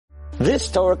This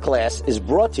Torah class is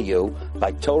brought to you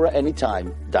by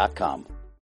TorahAnytime.com.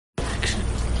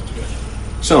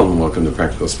 Shalom, welcome to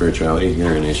Practical Spirituality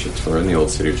here in Aish Torah in the Old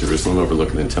City of Jerusalem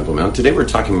overlooking the Temple Mount. Today we're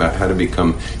talking about how to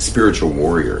become spiritual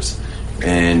warriors.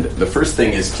 And the first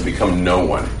thing is to become no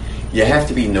one. You have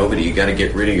to be nobody. You got to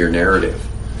get rid of your narrative.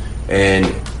 And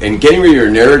getting rid of your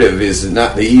narrative is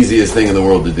not the easiest thing in the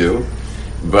world to do,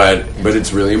 but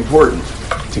it's really important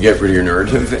to get rid of your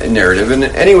narrative. And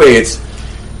anyway,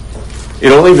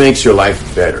 it only makes your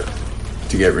life better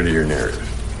to get rid of your narrative.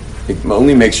 It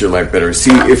only makes your life better.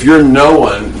 See, if you're no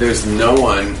one, there's no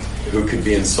one who could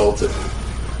be insulted.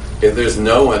 If there's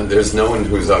no one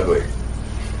who's ugly.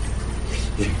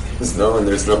 There's no one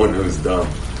who's dumb.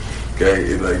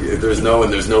 Okay, like if there's no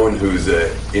one who's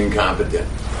incompetent.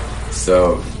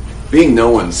 So, being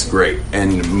no one's great.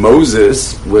 And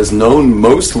Moses was known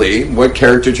mostly. What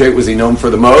character trait was he known for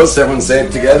the most? Everyone say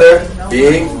it together.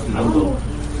 Being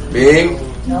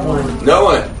no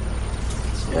one.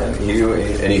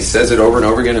 And he says it over and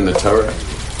over again in the Torah.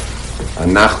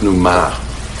 Anachnu ma.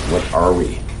 What are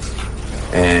we?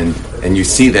 And you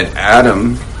see that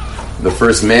Adam, the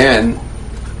first man,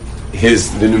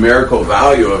 the numerical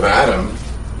value of Adam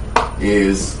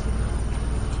is.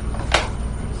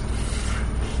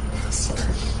 Sorry,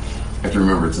 I have to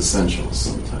remember it's essentials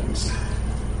sometimes.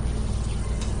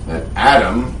 That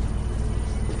Adam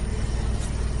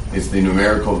is the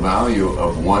numerical value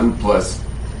of 1 plus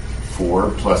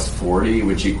 4 plus 40,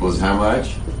 which equals how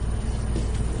much?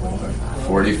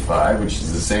 45, which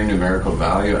is the same numerical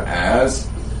value as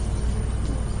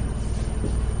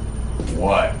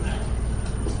what?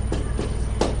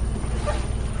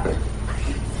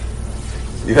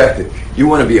 You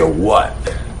want to be a what?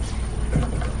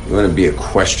 You want to be a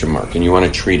question mark, and you want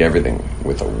to treat everything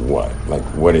with a what? Like,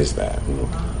 what is that?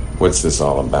 What's this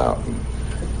all about?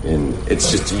 And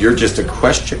it's just, you're just a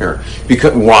questioner.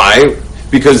 Because why?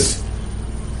 Because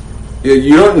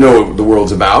you don't know what the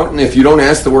world's about, and if you don't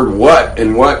ask the word what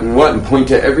and what and what and point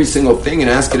to every single thing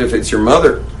and ask it if it's your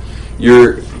mother,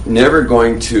 you're never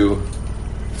going to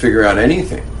figure out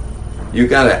anything. You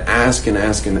got to ask and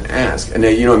ask and ask. And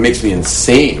it makes me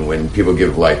insane when people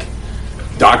give like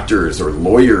doctors or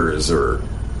lawyers or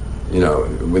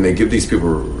when they give these people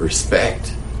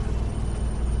respect.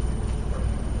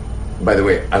 By the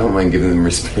way, I don't mind giving them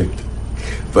respect,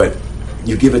 but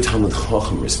you give a Talmud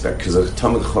Chacham respect because a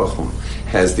Talmud Chacham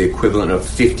has the equivalent of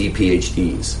 50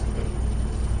 PhDs.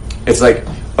 It's like,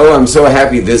 oh, I'm so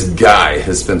happy this guy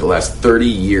has spent the last 30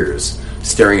 years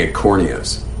staring at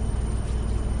corneas.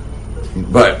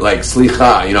 But like,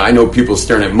 slicha, I know people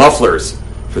staring at mufflers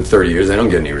for 30 years. I don't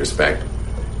get any respect.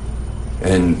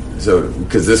 And so,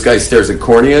 because this guy stares at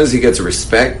corneas, he gets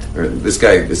respect. Or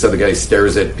this other guy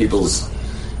stares at people's,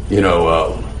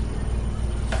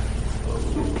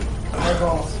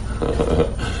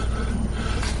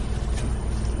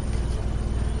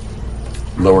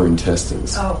 lower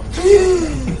intestines. Oh.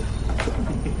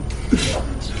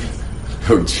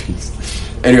 Oh, jeez.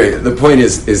 Anyway, the point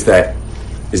is that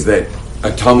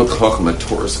a Talmud Chacham, a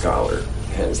Torah scholar,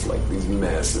 has like these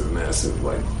massive,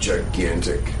 like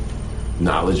gigantic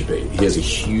knowledge base. He has a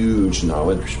huge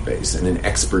knowledge base and an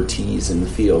expertise in the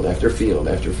field after field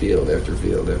after field after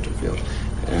field after field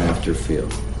after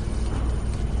field.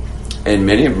 And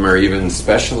many of them are even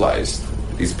specialized.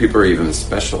 These people are even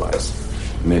specialized.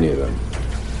 Many of them.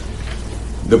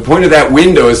 The point of that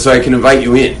window is so I can invite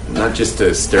you in, not just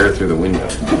to stare through the window.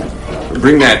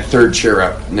 Bring that third chair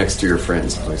up next to your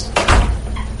friends, please.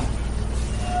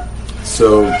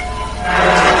 So,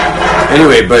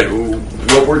 anyway, but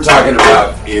what we're talking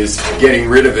about is getting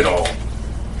rid of it all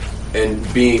and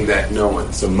being that no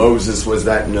one. So Moses was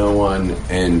that no one,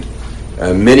 and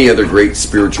many other great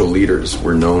spiritual leaders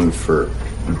were known for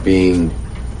being,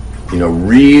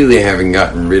 really having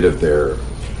gotten rid of their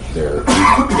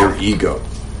ego.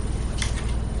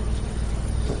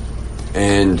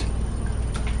 And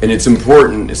it's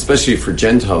important, especially for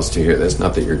Gentiles to hear this.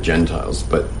 Not that you're Gentiles,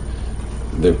 but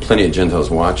there are plenty of Gentiles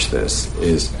watch this.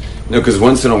 Because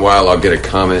once in a while I'll get a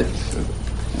comment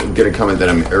that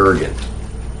I'm arrogant,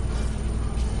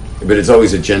 but it's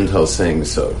always a Gentile saying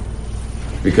so,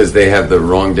 because they have the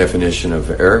wrong definition of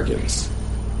arrogance,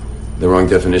 the wrong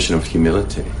definition of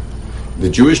humility. The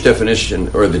Jewish definition,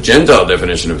 or the Gentile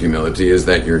definition of humility, is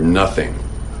that you're nothing.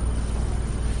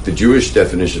 The Jewish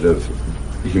definition of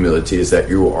humility is that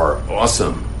you are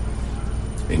awesome,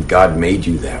 and God made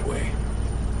you that way.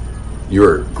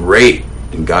 You're great,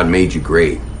 and God made you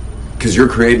great, because you're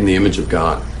created in the image of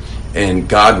God, and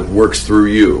God works through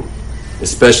you,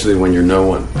 especially when you're no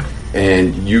one,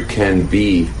 and you can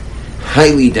be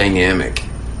highly dynamic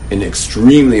and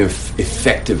extremely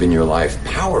effective in your life,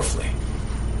 powerfully,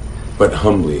 but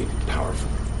humbly powerful.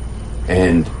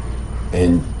 And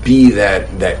be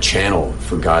that channel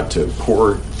for God to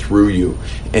pour through you.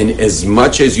 And as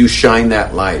much as you shine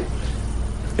that light,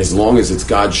 as long as it's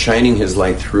God shining his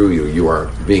light through you, you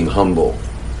are being humble.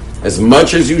 As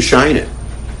much as you shine it.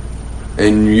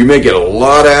 And you may get a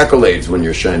lot of accolades when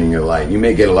you're shining your light. You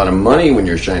may get a lot of money when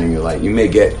you're shining your light. You may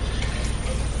get,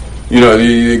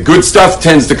 the good stuff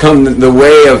tends to come the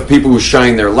way of people who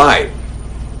shine their light.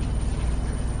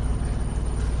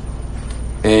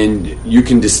 And you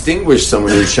can distinguish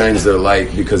someone who shines their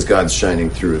light because God's shining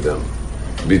through them,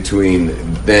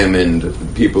 between them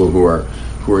and people who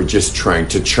are just trying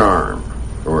to charm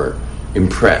or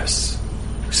impress.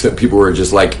 So people who are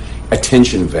just like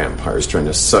attention vampires trying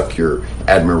to suck your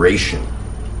admiration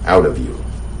out of you.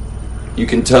 You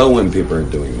can tell when people are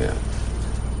doing that.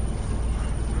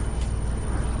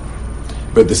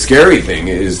 But the scary thing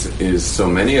is so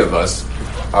many of us,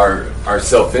 our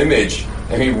self-image.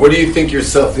 I mean, what do you think your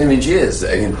self-image is?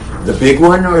 I mean, the big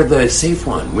one or the safe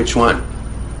one? Which one?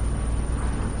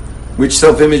 Which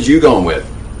self-image you going with?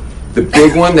 The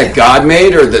big one that God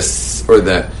made, or the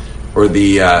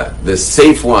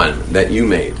safe one that you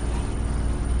made?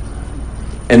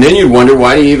 And then you'd wonder,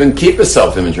 why do you even keep a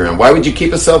self-image around? Why would you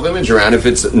keep a self-image around if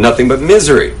it's nothing but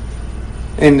misery?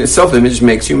 And the self-image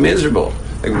makes you miserable.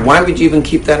 Like, why would you even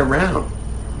keep that around?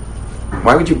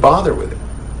 Why would you bother with it?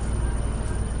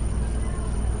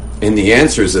 And the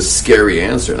answer is a scary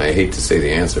answer, and I hate to say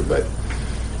the answer, but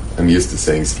I'm used to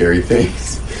saying scary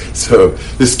things. So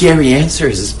the scary answer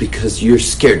is because you're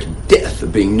scared to death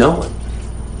of being known.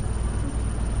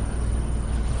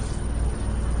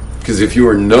 Because if you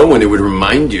were known, it would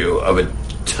remind you of a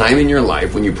time in your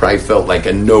life when you probably felt like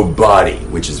a nobody,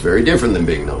 which is very different than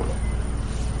being known.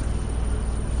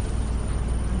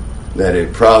 That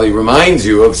it probably reminds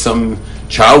you of some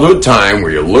childhood time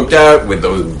where you looked out with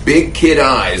those big kid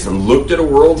eyes and looked at a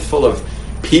world full of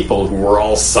people who were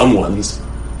all someones,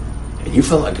 and you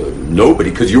felt like a nobody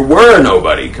because you were a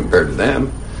nobody compared to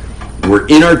them. You were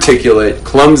inarticulate,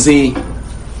 clumsy,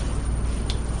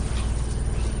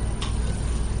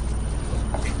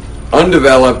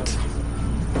 undeveloped,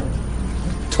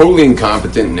 totally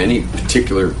incompetent in any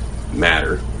particular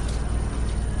matter.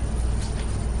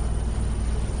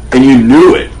 And you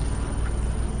knew it.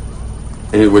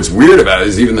 And what's weird about it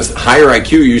is even the higher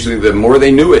IQ, usually the more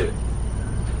they knew it.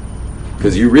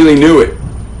 Because you really knew it.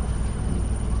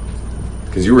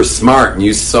 Because you were smart and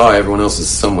you saw everyone else as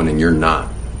someone and you're not.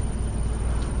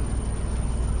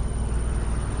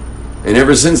 And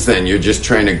ever since then, you're just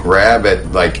trying to grab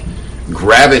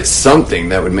at something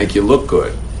that would make you look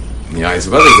good in the eyes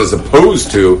of others, as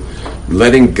opposed to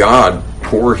letting God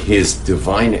pour his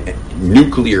divine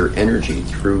nuclear energy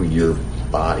through your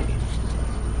body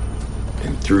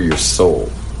and through your soul,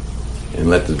 and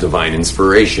let the divine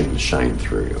inspiration shine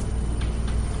through you.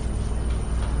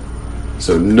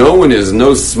 So known is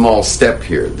no small step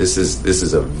here. This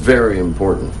is a very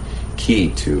important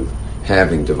key to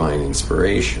having divine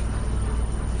inspiration.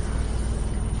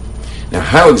 Now,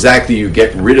 how exactly you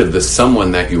get rid of the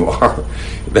someone that you are,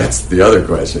 that's the other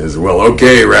question. Is, well,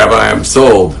 okay, Rabbi, I'm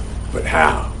sold, but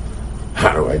how?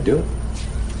 How do I do it?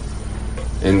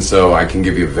 And so I can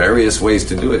give you various ways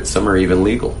to do it. Some are even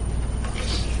legal.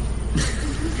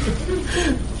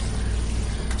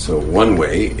 So one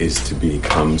way is to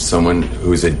become someone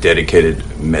who is a dedicated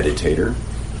meditator.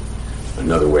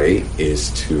 Another way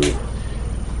is to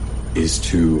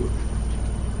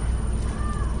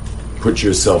put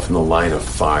yourself in the line of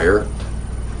fire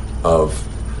of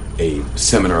a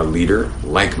seminar leader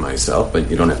like myself, but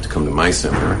you don't have to come to my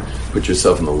seminar. Put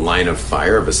yourself in the line of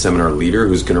fire of a seminar leader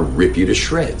who's going to rip you to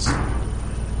shreds.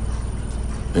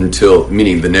 Until,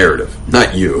 meaning the narrative,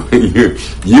 not you.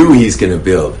 you he's going to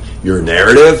build. Your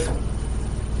narrative,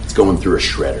 it's going through a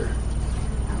shredder.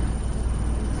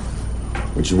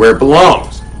 Which is where it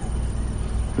belongs.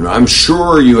 I'm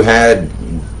sure you had,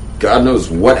 God knows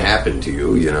what happened to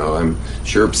you, I'm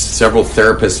sure several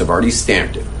therapists have already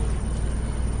stamped it.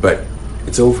 But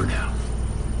it's over now.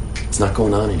 It's not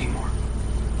going on anymore.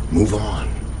 Move on.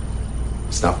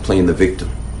 Stop playing the victim.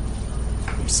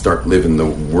 Start living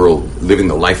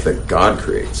the life that God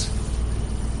creates.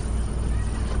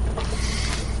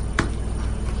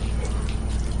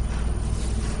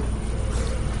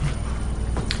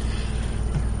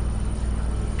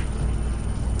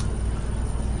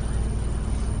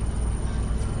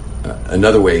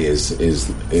 Another way is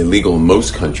illegal in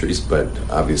most countries, but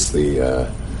obviously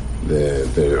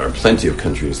there are plenty of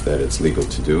countries that it's legal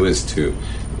to do, is to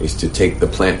take the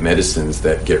plant medicines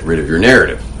that get rid of your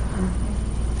narrative.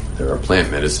 There are plant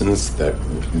medicines that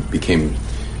became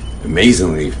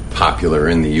amazingly popular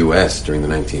in the U.S. during the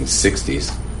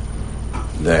 1960s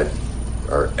that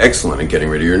are excellent at getting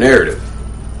rid of your narrative.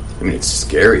 I mean, it's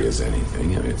scary as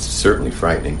anything. I mean, it's certainly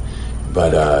frightening.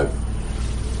 But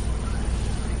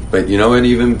you know what?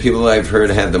 Even people I've heard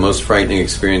had the most frightening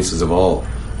experiences of all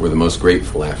were the most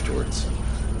grateful afterwards.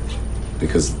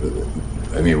 Because,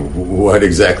 I mean, what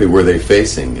exactly were they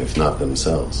facing if not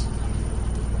themselves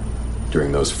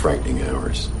during those frightening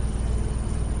hours?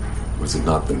 Was it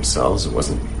not themselves? It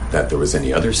wasn't that there was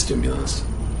any other stimulus.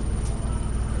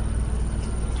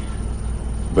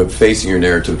 But facing your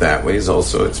narrative that way is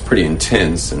also, it's a pretty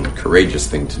intense and courageous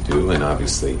thing to do. And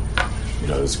obviously, you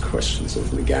know, there's questions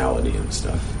of legality and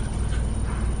stuff.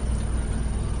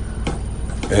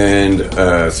 And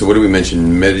so what do we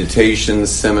mention? Meditation,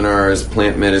 seminars,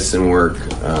 plant medicine work.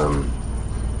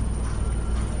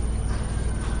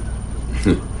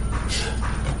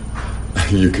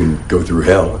 You can go through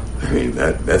hell. I mean,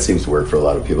 that seems to work for a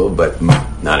lot of people, but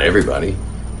not everybody.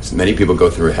 So many people go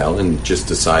through hell and just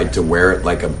decide to wear it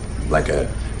like a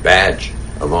badge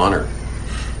of honor.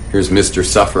 Here's Mr.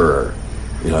 Sufferer.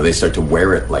 You know, they start to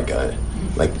wear it like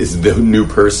this is the new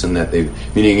person that they,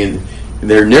 meaning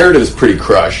their narrative is pretty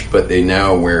crushed, but they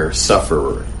now wear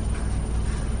sufferer.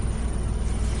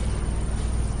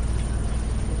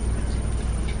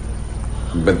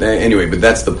 But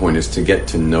that's the point, is to get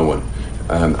to know one.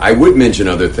 I would mention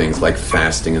other things like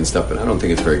fasting and stuff, but I don't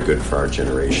think it's very good for our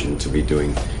generation to be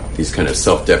doing these kind of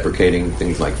self-deprecating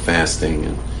things like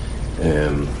fasting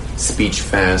and speech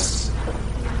fasts.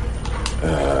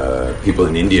 People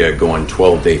in India go on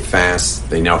 12-day fasts.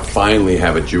 They now finally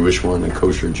have a Jewish one, a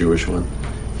kosher Jewish one,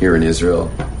 here in Israel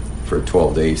for a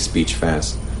 12-day speech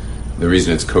fast. The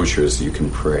reason it's kosher is you can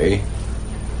pray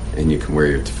and you can wear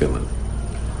your tefillin.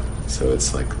 So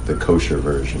it's like the kosher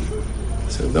version.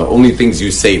 So the only things you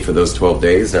say for those 12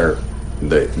 days are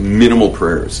the minimal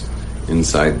prayers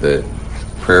inside the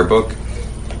prayer book,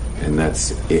 and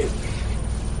that's it.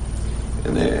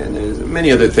 And then there's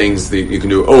many other things that you can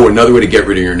do. Oh, another way to get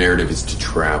rid of your narrative is to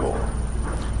travel.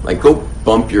 Like, go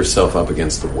bump yourself up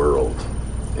against the world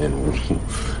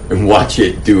and watch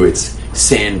it do its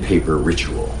sandpaper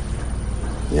ritual.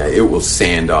 Yeah, it will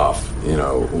sand off, you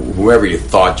know, whoever you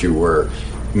thought you were.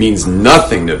 Means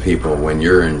nothing to people when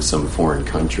you're in some foreign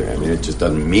country. I mean, it just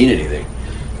doesn't mean anything.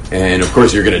 And of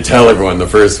course, you're going to tell everyone the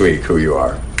first week who you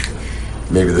are.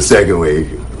 Maybe the second week,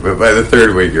 but by the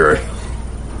third week, you're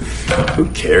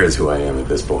who cares who I am at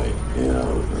this point? You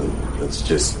know, let's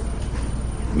just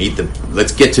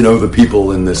let's get to know the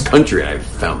people in this country I've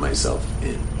found myself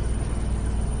in,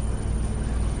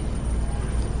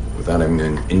 without having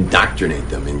to indoctrinate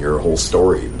them in your whole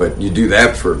story. But you do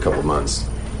that for a couple months.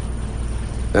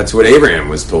 That's what Abraham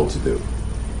was told to do.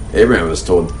 Abraham was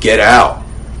told, get out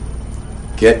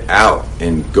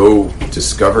and go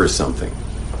discover something.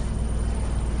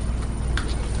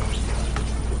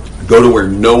 Go to where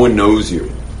no one knows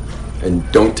you, and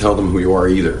don't tell them who you are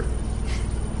either.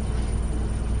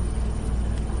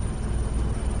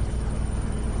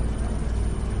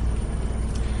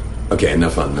 Okay,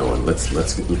 enough on no one. Let's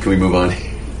can we move on?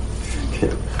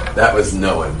 That was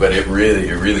no one, but it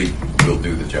really will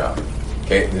do the job.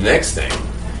 Okay, the next thing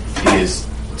is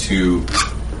to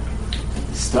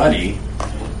study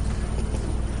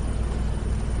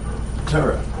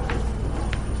Torah.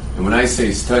 And when I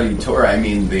say study Torah, I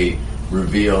mean the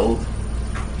revealed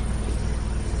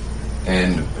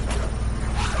and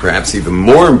perhaps even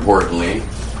more importantly,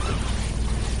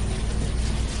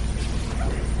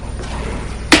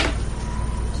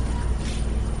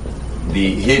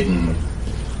 the hidden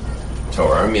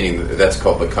Torah, meaning that's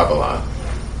called the Kabbalah.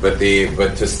 But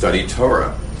to study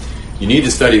Torah, you need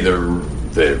to study the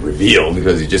revealed,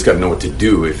 because you just got to know what to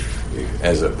do if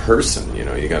as a person. You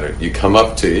know, you come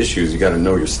up to issues, you got to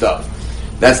know your stuff.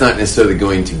 That's not necessarily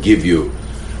going to give you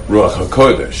Ruach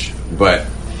HaKodesh, but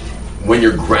when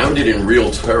you're grounded in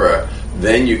real Torah,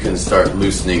 then you can start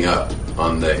loosening up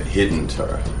on the hidden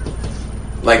Torah.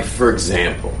 Like, for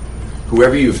example,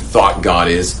 whoever you've thought God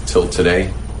is till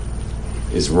today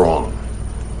is wrong.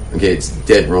 Okay, it's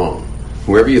dead wrong.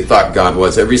 Whoever you thought God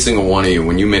was, every single one of you,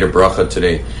 when you made a bracha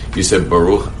today, you said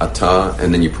Baruch Atah,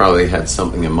 and then you probably had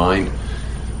something in mind.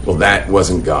 Well, that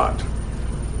wasn't God.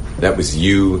 That was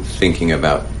you thinking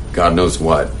about God knows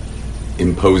what,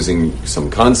 imposing some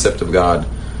concept of God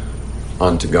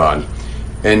onto God.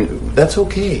 And that's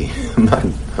okay. I'm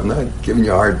not giving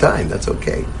you a hard time. That's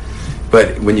okay.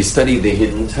 But when you study the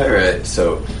hidden Torah,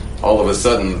 so all of a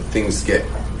sudden things get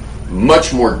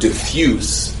much more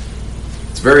diffuse.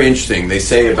 It's very interesting. They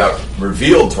say about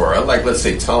revealed Torah, like let's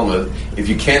say Talmud, if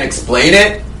you can't explain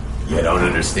it, You don't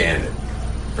understand it.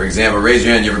 For example, raise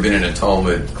your hand, you ever been in a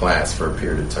Talmud class for a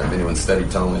period of time? Anyone studied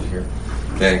Talmud here?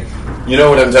 Okay. You know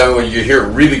what I'm talking about? You hear a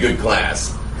really good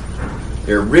class.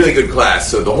 You're a really good class,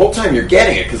 so the whole time you're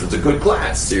getting it because it's a good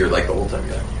class. So you're like the whole time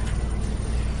you're like,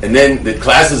 and then the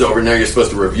class is over. Now you're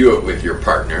supposed to review it with your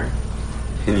partner,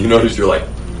 and you notice you're like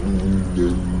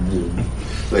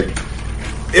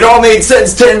it all made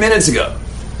sense 10 minutes ago,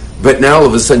 but now all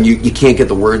of a sudden you can't get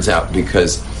the words out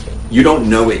because you don't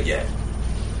know it yet.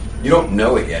 You don't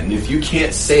know it yet, and if you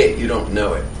can't say it, you don't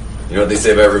know it. You know what they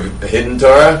say about hidden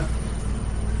Torah?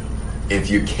 If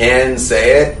you can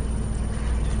say it,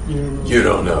 you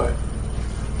don't know it.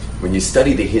 When you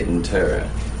study the hidden Torah,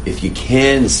 if you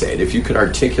can say it, if you could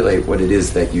articulate what it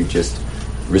is that you just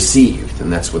received,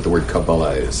 and that's what the word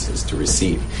Kabbalah is to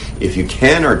receive. If you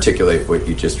can articulate what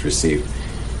you just received,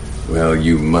 well,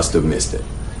 you must have missed it.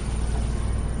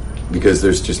 Because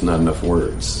there's just not enough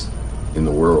words in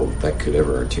the world that could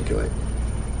ever articulate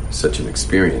such an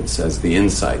experience as the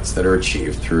insights that are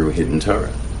achieved through hidden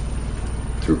Torah,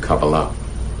 through Kabbalah.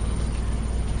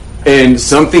 And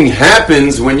something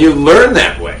happens when you learn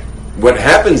that way. What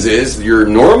happens is your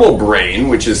normal brain,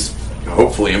 which is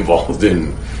hopefully involved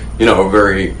in,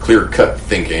 very clear-cut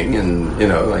thinking, and,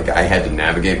 like I had to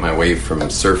navigate my way from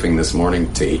surfing this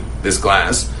morning to this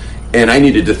class, and I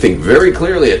needed to think very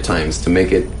clearly at times to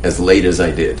make it as late as I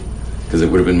did, because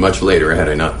it would have been much later had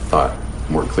I not thought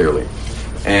more clearly.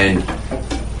 And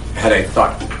had I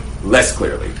thought less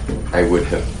clearly, I would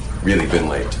have really been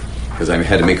late, because I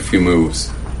had to make a few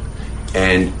moves.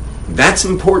 And that's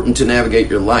important to navigate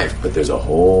your life, but there's a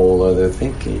whole other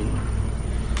thinking.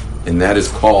 And that is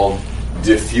called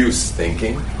diffuse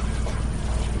thinking.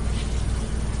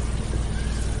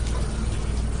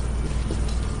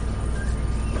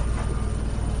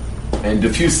 And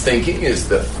diffuse thinking is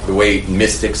the way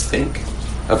mystics think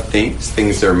of things.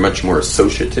 Things are much more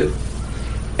associative.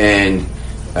 And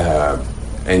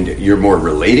you're more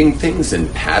relating things and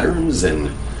patterns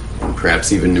and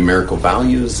perhaps even numerical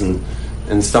values and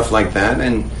stuff like that,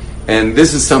 and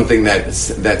this is something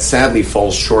that sadly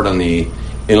falls short on the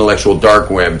intellectual dark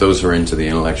web. Those who are into the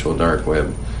intellectual dark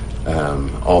web,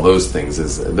 all those things,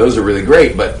 those are really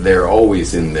great, but they're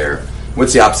always in there.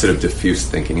 What's the opposite of diffuse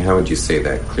thinking? How would you say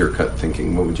that? Clear-cut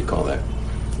thinking? What would you call that?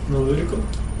 Analytical?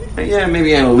 Yeah,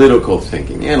 maybe analytical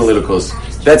thinking.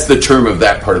 That's the term of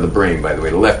that part of the brain, by the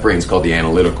way. The left brain is called the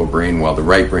analytical brain, while the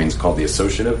right brain is called the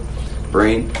associative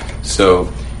brain.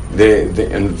 So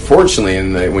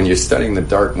unfortunately, when you're studying the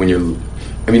dark,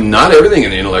 not everything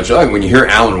in the intellectual life. When you hear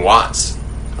Alan Watts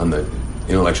on the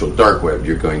intellectual dark web,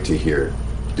 you're going to hear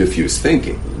diffuse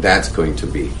thinking. That's going to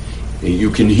be, you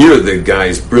can hear the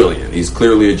guy's brilliant. He's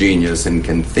clearly a genius and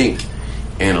can think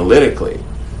analytically.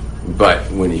 But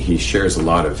when he shares a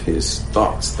lot of his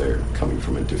thoughts, they're coming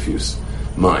from a diffuse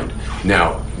mind.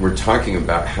 Now, we're talking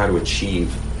about how to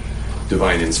achieve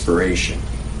divine inspiration.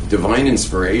 Divine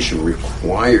inspiration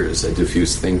requires a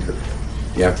diffuse thinker.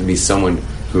 You have to be someone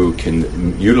who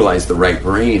can utilize the right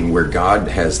brain, where God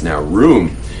has now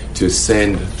room to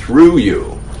send through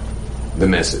you the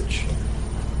message.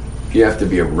 You have to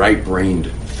be a right-brained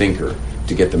thinker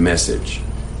to get the message.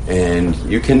 And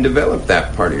you can develop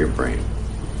that part of your brain.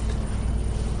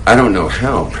 I don't know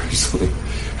how, personally,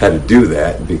 how to do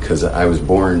that, because I was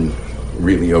born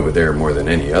really over there more than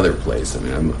any other place.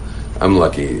 I'm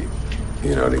lucky,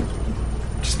 to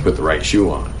just put the right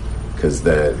shoe on,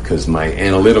 because my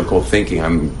analytical thinking,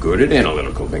 I'm good at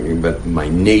analytical thinking, but my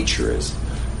nature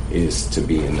is to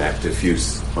be in that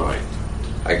diffuse mind.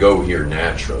 I go here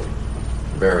naturally,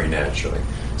 very naturally.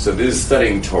 So this is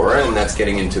studying Torah, and that's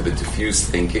getting into the diffuse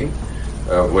thinking,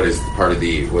 what is part of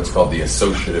what's called the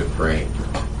associative brain.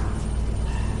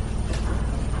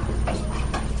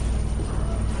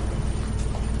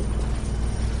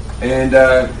 And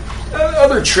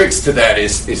other tricks to that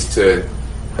is to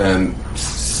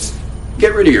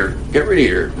get rid of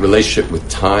your relationship with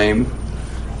time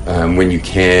when you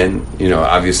can.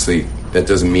 Obviously that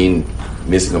doesn't mean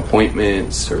missing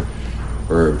appointments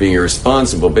or being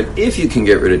irresponsible, but if you can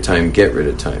get rid of time, get rid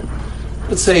of time.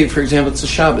 Let's say, for example, it's a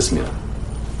Shabbos meal.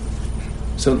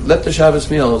 So let the Shabbos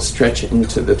meal stretch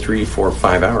into the 3, 4,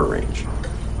 5 hour range,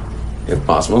 if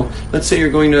possible. Let's say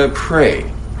you're going to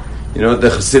pray. You know what the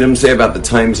Hasidim say about the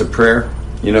times of prayer?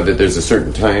 You know that there's a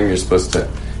certain time you're supposed to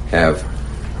have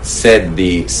said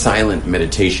the silent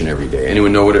meditation every day.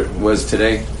 Anyone know what it was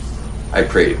today? I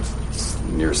prayed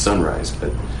near sunrise,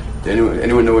 but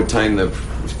anyone know what time the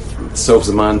Sof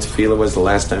Zaman Tefillah was the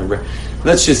last time?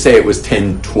 Let's just say it was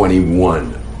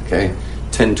 10:21. Okay,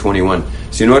 10:21.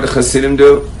 So you know what the Hasidim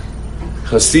do?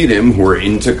 Hasidim, who are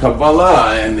into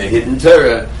Kabbalah and the hidden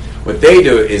Torah, What they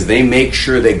do is they make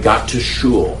sure they got to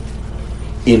shul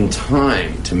in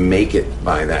time to make it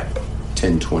by that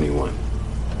 10:21.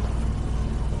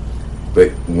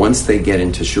 But once they get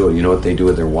into shul, you know what they do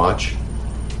with their watch?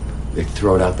 They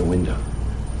throw it out the window.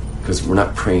 Because we're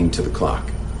not praying to the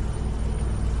clock.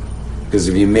 Because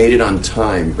if you made it on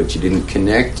time, but you didn't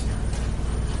connect,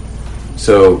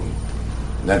 so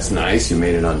that's nice, you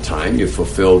made it on time, you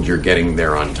fulfilled your getting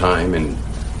there on time and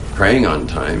praying on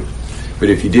time. But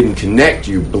if you didn't connect,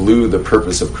 you blew the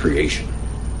purpose of creation.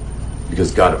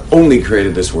 Because God only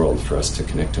created this world for us to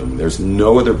connect to Him. There's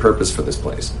no other purpose for this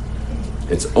place.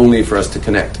 It's only for us to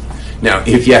connect. Now,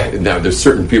 there's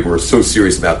certain people who are so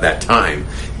serious about that time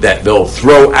that they'll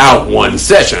throw out one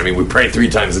session. I mean, we pray 3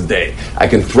 times a day. I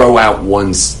can throw out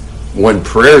one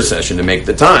prayer session to make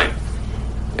the time.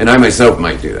 And I myself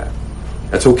might do that.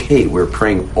 That's okay. We're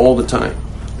praying all the time.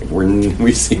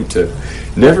 We seem to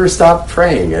never stop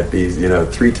praying at these,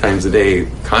 3 times a day,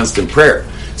 constant prayer.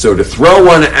 So to throw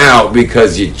one out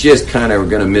because you just kind of are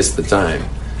going to miss the time,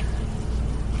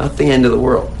 not the end of the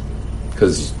world.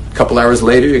 Because a couple hours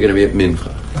later, you're going to be at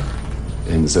Mincha.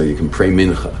 And so you can pray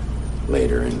Mincha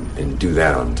later and do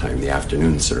that on time, the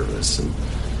afternoon service.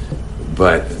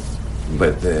 But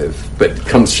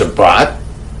comes Shabbat,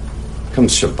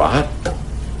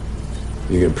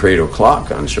 you're going to pray 8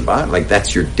 o'clock on Shabbat. Like,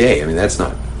 that's your day. I mean, that's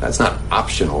not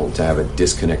optional to have a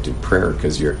disconnected prayer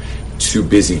because you're too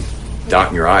busy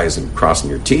dotting your I's and crossing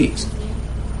your T's.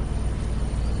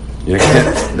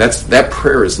 That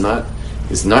prayer is not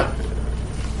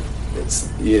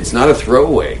a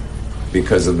throwaway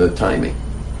because of the timing.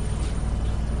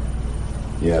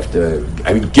 You have to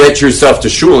get yourself to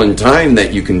shul in time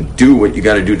that you can do what you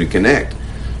got to do to connect.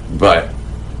 But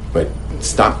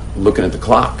stop looking at the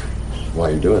clock while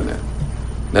you're doing that.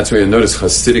 That's why you'll notice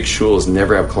Hasidic shuls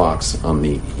never have clocks on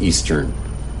the eastern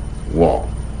wall.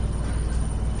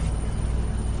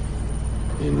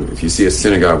 And if you see a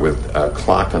synagogue with a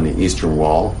clock on the eastern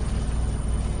wall,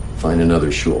 find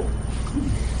another shul.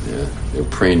 Yeah, they're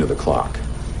praying to the clock.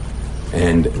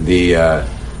 And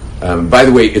by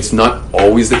the way, it's not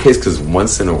always the case because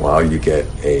once in a while you get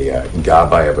a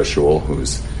gabbai of a shul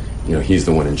who's, he's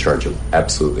the one in charge of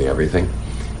absolutely everything,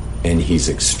 and he's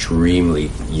extremely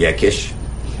yekish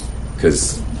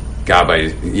because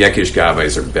yekish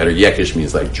gabbais are better. Yekish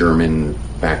means like German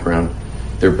background.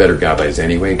 They're better gabbais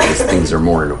anyway because things are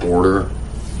more in order,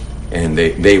 and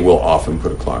they will often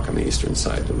put a clock on the eastern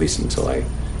side, at least until I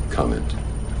comment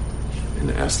and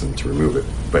ask them to remove it.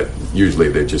 But usually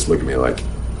they just look at me like,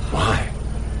 why?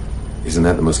 Isn't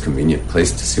that the most convenient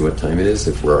place to see what time it is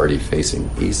if we're already facing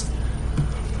east?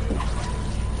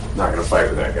 Not going to fight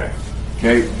with that guy.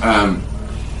 Okay,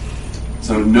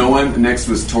 so Noah, next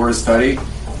was Torah study.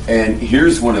 And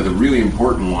here's one of the really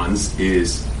important ones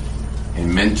is a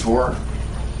mentor.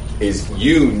 Is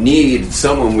you need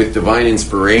someone with divine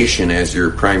inspiration as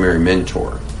your primary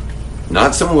mentor.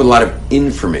 Not someone with a lot of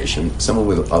information, someone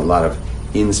with a lot of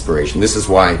inspiration. This is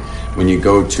why when you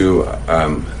go to a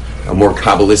more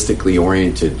Kabbalistically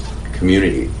oriented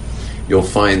community, you'll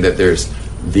find that there's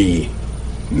the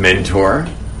mentor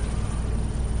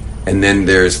and then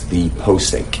there's the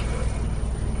posek.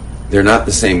 They're not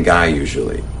the same guy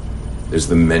usually. There's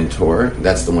the mentor,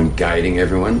 that's the one guiding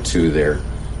everyone to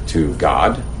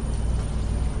God.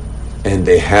 And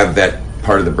they have that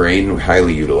part of the brain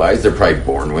highly utilized. They're probably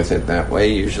born with it that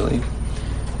way usually.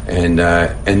 And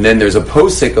then there's a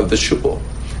posek of the shul,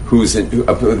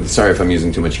 sorry if I'm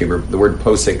using too much Hebrew. The word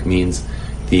posek means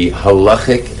the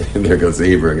halachic. There goes the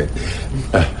Hebrew again.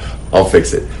 I'll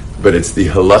fix it. But it's the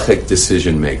halachic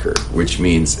decision maker, which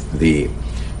means the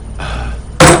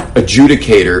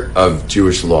adjudicator of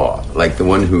Jewish law, like the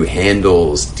one who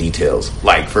handles details,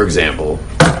 like for example,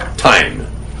 time.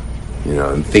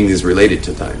 And things related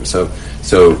to time. So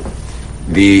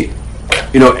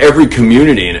every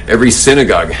community and every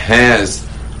synagogue has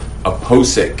a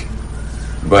posek,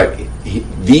 but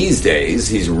these days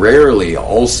he's rarely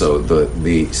also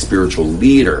the spiritual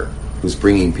leader who's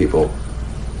bringing people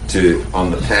on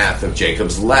the path of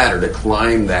Jacob's ladder to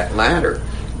climb that ladder.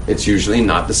 It's usually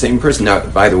not the same person. Now,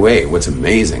 by the way, what's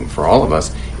amazing for all of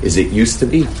us is it used to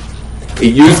be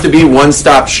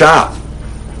one-stop shop.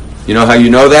 You know how you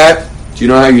know that? Do you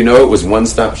know how you know it was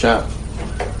one-stop shop?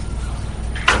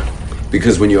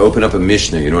 Because when you open up a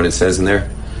Mishnah, you know what it says in there?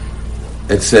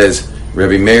 It says,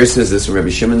 Rabbi Meir says this, and Rabbi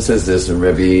Shimon says this, and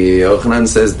Rabbi Yochanan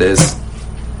says this.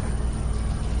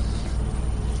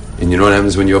 And you know what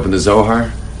happens when you open the Zohar?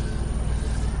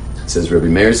 It says, Rabbi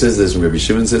Meir says this, and Rabbi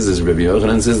Shimon says this, and Rabbi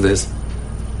Yochanan says this.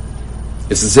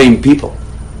 It's the same people.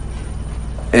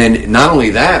 And not only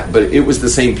that, but it was the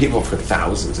same people for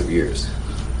thousands of years.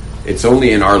 It's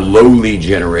only in our lowly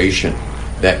generation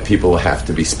that people have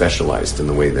to be specialized in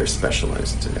the way they're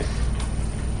specialized today.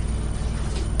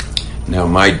 Now,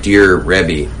 my dear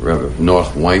Rebbe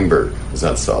Noach Weinberg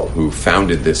Zatzal, who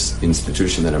founded this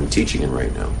institution that I'm teaching in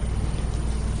right now,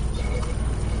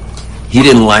 he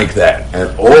didn't like that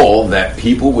at all, that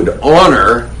people would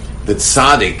honor the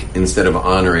tzaddik instead of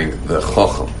honoring the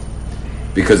chacham.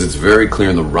 Because it's very clear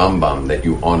in the Rambam that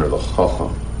you honor the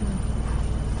chacham.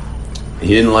 He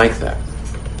didn't like that.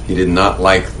 He did not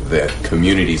like that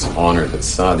communities honor the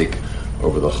tzaddik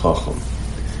over the chacham.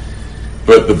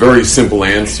 But the very simple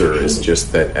answer is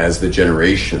just that as the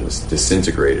generations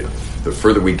disintegrated, the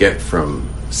further we get from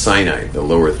Sinai, the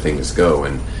lower things go,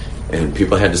 and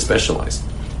people had to specialize.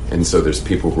 And so there's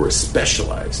people who are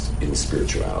specialized in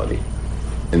spirituality,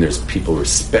 and there's people who are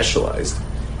specialized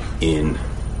in,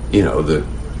 the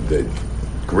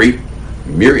great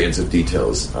myriads of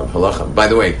details of halacha. By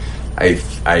the way, I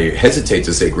hesitate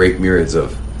to say great myriads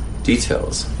of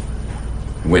details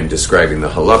when describing the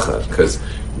halacha, because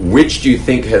which do you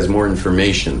think has more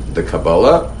information, the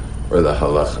Kabbalah or the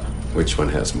halacha? Which one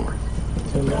has more?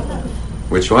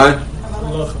 Which one?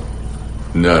 Halacha.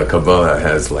 No, Kabbalah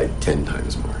has like 10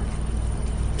 times more.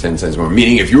 10 times more.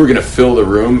 Meaning, if you were going to fill the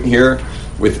room here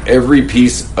with every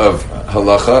piece of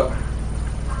halacha,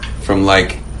 from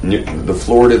like the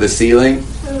floor to the ceiling,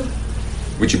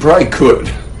 which you probably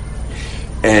could,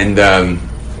 and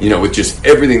with just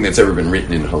everything that's ever been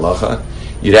written in halacha,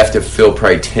 you'd have to fill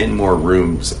probably 10 more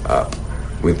rooms up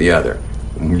with the other.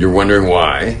 You're wondering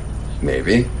why?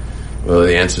 Maybe. Well,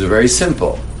 the answers are very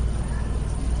simple.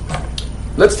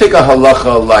 Let's take a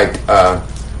halacha like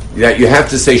that you have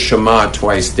to say Shema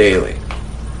twice daily.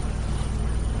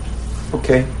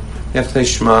 Okay, you have to say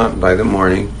Shema by the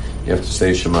morning. You have to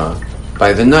say Shema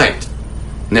by the night.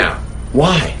 Now,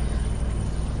 why?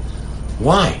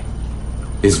 Why?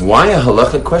 Is why a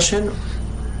halacha question?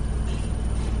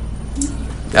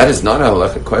 That is not a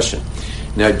halacha question.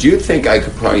 Now, do you think I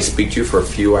could probably speak to you for a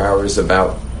few hours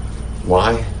about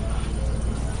why?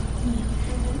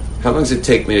 How long does it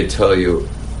take me to tell you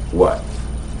what?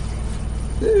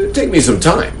 It would take me some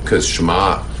time, because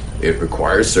Shema, it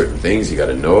requires certain things. You got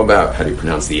to know about how do you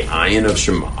pronounce the ayin of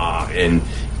Shema, and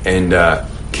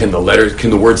can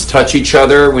the words touch each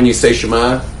other when you say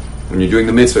Shema? When you're doing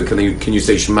the mitzvah, can you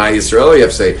say Shema Yisrael? Or you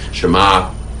have to say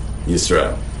Shema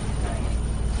Yisrael.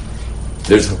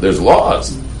 There's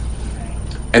laws,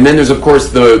 and then there's of course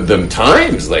the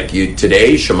times. Like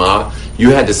today, Shema,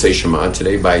 you had to say Shema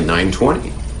today by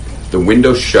 9:20. The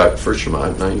window shut for Shema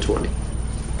at 9:20.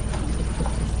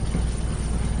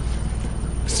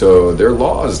 So there are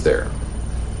laws there.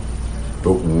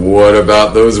 But what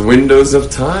about those windows of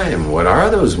time? What are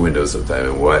those windows of time?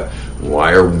 And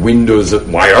why are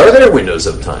there windows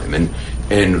of time?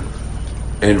 And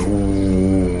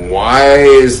why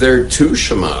is there two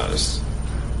Shemas?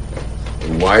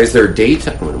 Why is there a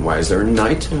daytime one? Why is there a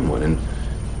nighttime one? And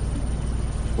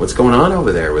what's going on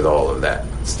over there with all of that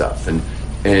stuff? And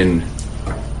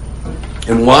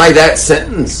why that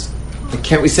sentence?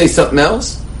 Can't we say something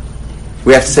else?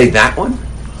 We have to say that one?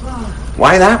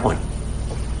 Why that one?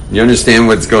 You understand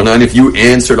what's going on? If you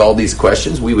answered all these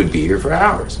questions, we would be here for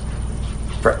hours.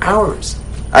 For hours.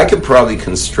 I could probably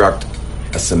construct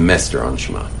a semester on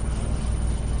Shema.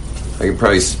 I could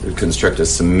probably construct a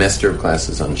semester of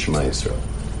classes on Shema Yisrael.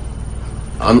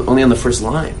 Only on the first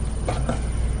line.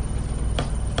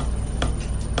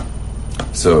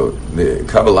 So the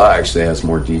Kabbalah actually has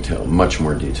more detail, much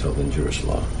more detail than Jewish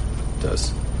law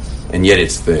does. And yet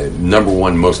it's the number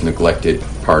one most neglected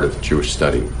part of Jewish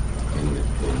study.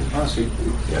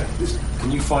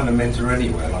 Can you find a mentor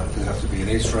anywhere? Like, does it have to be in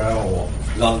Israel or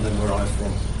London, where I'm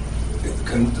from?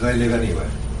 Do they live anywhere?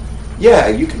 Yeah,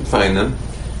 you can find them.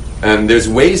 And there's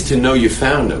ways to know you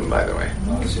found them, by the way.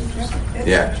 Oh, that's interesting.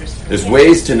 Yeah, there's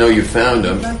ways to know you found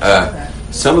them.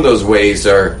 Some of those ways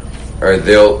are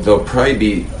they'll probably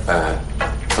be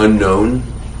unknown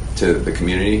to the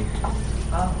community.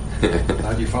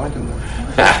 How do you find them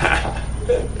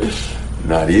then?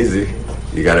 Not easy.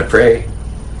 You got to pray.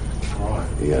 Right.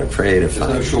 You got to pray to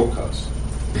find. There's no shortcuts.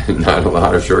 Not a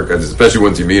lot of shortcuts, especially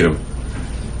once you meet them.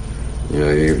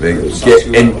 They get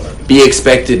and be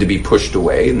expected to be pushed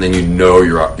away, and then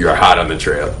you're hot on the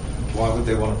trail. Why would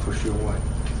they want to push you away?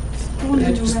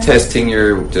 Just testing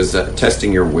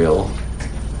your will.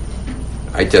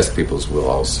 I test people's will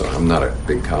also. I'm not a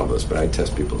big Kabbalist, but I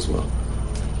test people's will.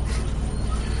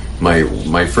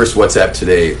 My first WhatsApp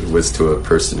today was to a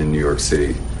person in New York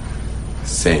City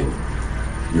saying,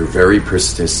 "You're very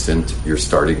persistent. You're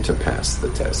starting to pass the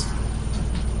test."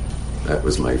 That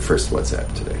was my first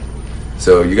WhatsApp today.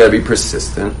 So you got to be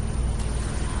persistent.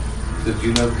 Did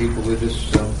you know people with this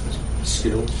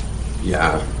skill?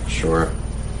 Yeah, sure.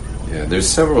 Yeah, there's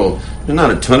several. There's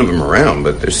not a ton of them around,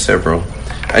 but there's several.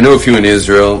 I know a few in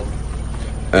Israel.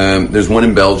 There's one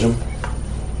in Belgium.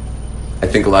 I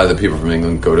think a lot of the people from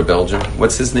England go to Belgium.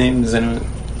 What's his name? Does anyone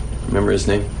remember his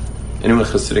name? Anyone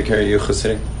Hasidic here? Are you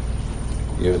Hasidic?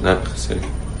 You're not Hasidic?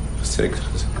 Hasidic?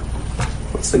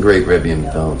 What's the great Rebbe in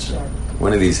Belgium?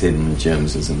 One of these hidden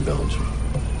gems is in Belgium.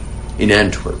 In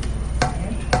Antwerp.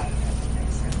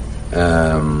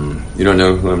 You don't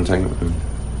know who I'm talking about?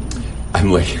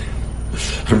 I'm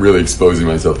really exposing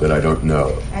myself that I don't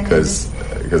know because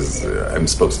I'm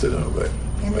supposed to know. But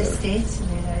in the States, in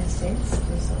the United States,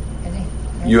 there's any.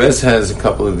 U.S. has a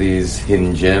couple of these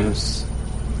hidden gems.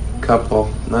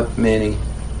 Couple, not many.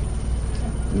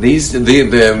 These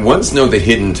the ones know the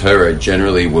hidden Torah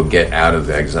generally will get out of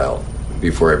exile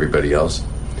before everybody else.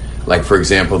 Like for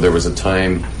example, there was a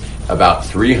time about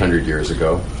 300 years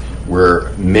ago where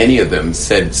many of them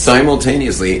said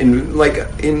simultaneously in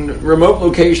remote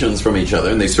locations from each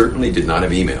other, and they certainly did not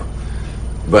have email,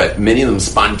 but many of them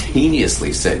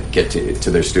spontaneously said get to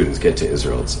their students, get to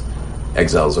Israel's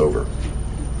exile's over.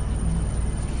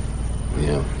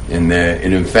 Yeah, and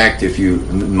in fact,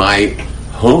 my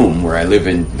home where I live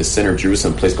in the center of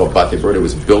Jerusalem, a place called Bate Broda,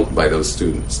 was built by those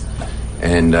students,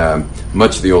 and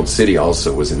much of the old city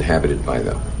also was inhabited by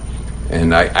them.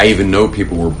 And I even know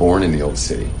people who were born in the old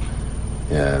city.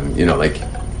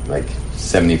 Like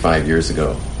 75 years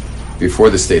ago, before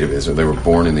the state of Israel, they were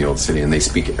born in the old city, and they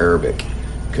speak Arabic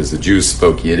because the Jews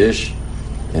spoke Yiddish,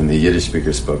 and the Yiddish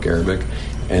speakers spoke Arabic,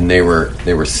 and they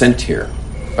were sent here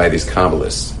by these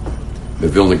Kabbalists. The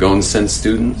Vilna Gaon sent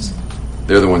students.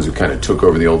 They're the ones who kind of took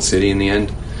over the old city in the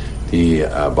end. The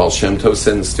Baal Shem Tov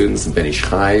sent students. The Ben Ish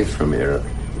Chai from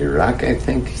Iraq, I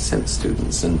think, sent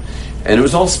students, and it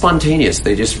was all spontaneous.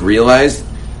 They just realized,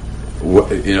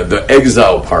 the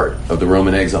exile part of the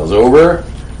Roman exile is over,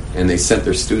 and they sent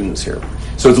their students here.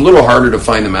 So it's a little harder to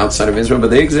find them outside of Israel, but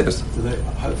they exist.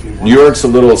 New York's a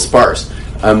little sparse.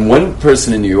 One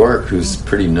person in New York who's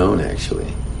pretty known,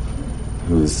 actually,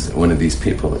 who's one of these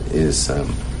people, is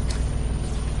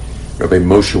Rabbi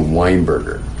Moshe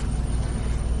Weinberger,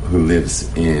 who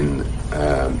lives in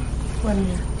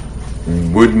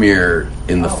Woodmere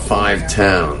in the Five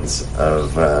Towns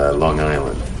of Long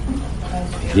Island.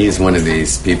 He's one of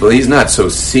these people. He's not so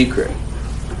secret,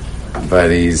 but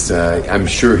I'm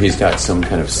sure he's got some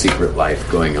kind of secret life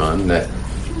going on that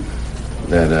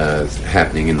is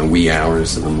happening in the wee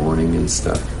hours of the morning and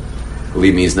stuff.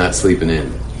 Believe me, he's not sleeping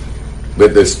in.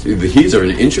 But he's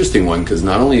an interesting one because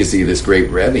not only is he this great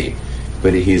Rebbe,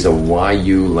 but he's a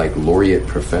YU laureate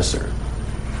professor.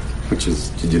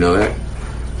 Did you know that?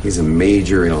 He's a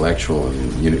major intellectual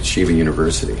in Shiva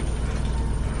University,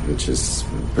 which is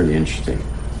pretty interesting.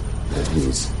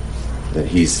 That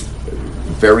he's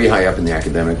very high up in the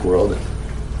academic world,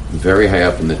 very high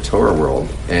up in the Torah world,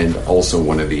 and also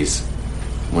one of these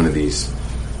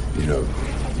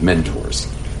mentors.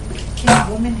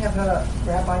 Can women have a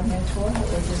rabbi mentor, or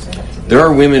does it have to be? There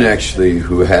are women actually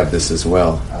who have this as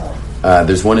well. Oh.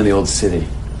 There's one in the old city.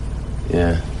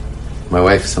 Yeah, my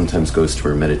wife sometimes goes to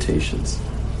her meditations.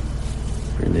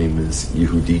 Her name is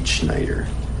Yehudit Schneider.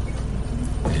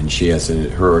 And she has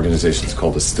her organization is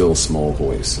called A Still Small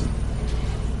Voice. And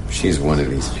she's one of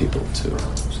these people too.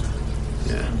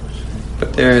 Yeah.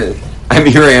 But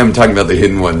here I am talking about the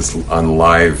hidden ones on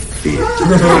live feed.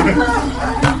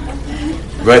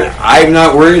 But I'm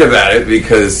not worried about it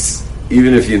because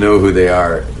even if you know who they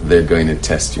are, they're going to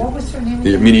test you. What was her name?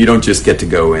 I mean, you don't just get to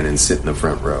go in and sit in the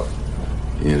front row.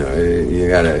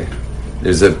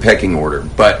 There's a pecking order.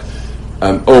 But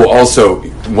also,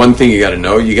 one thing you got to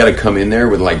know, you got to come in there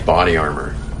with body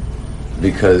armor,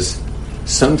 because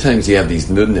sometimes you have these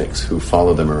nudniks who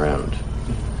follow them around,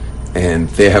 and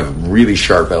they have really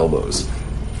sharp elbows,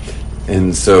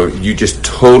 and so you just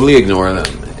totally ignore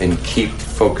them and keep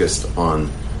focused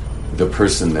on the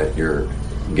person that you're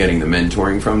getting the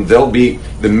mentoring from.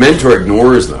 The mentor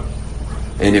ignores them,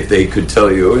 and if they could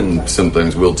tell you, and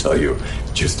sometimes will tell you,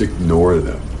 just ignore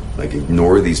them.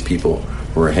 Ignore these people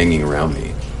who are hanging around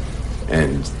me,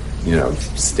 and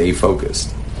stay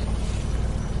focused.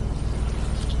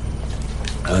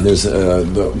 There's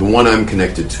the one I'm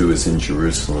connected to is in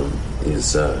Jerusalem.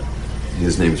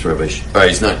 His name's Rabbi.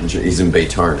 He's not. He's in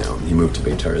Beitar now. He moved to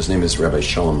Beitar. His name is Rabbi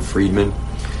Shalom Friedman.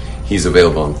 He's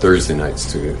available on Thursday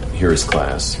nights to hear his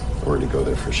class or to go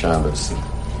there for Shabbos.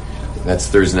 That's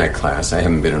Thursday night class. I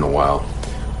haven't been in a while.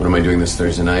 What am I doing this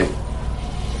Thursday night?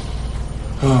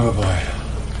 Oh boy.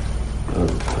 I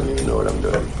don't even know what I'm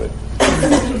doing, but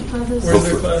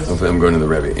hopefully I'm going to the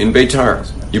Rebbe in Beitar.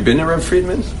 You been to Reb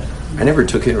Friedman? I never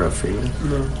took it, Rav Friedman.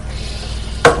 No.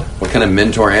 What kind of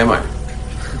mentor am I?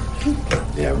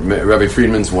 Yeah, Rabbi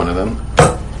Friedman's one of them.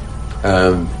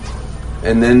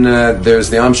 And then there's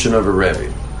the Amshon of a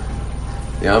Rebbe.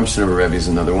 The Amshon of a Rebbe is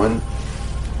another one.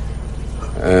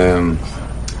 And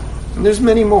there's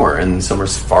many more, and some are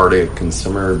Sephardic, and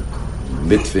some are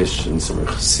Litvish, and some are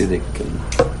Hasidic, and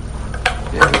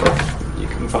yeah, you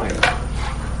can find them.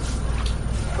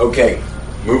 Okay,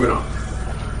 moving on.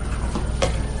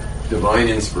 Divine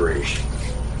inspiration.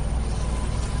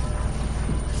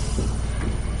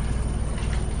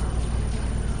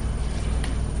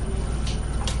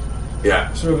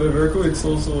 Yeah. So Rabbi Berkowitz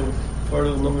also part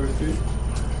of number 3.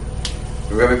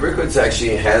 Rabbi Berkowitz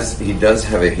actually does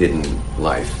have a hidden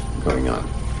life going on.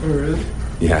 Oh, really?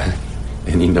 Yeah,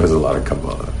 and he knows a lot of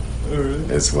Kabbalah Oh,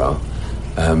 really? as well.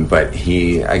 But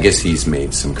I guess he's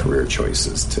made some career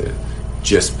choices to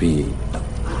just be,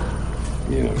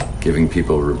 giving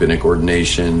people rabbinic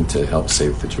ordination to help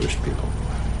save the Jewish people.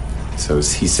 So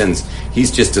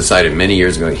he's just decided many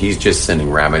years ago, he's just sending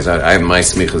rabbis out. I have my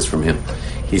smichas from him.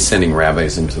 He's sending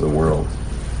rabbis into the world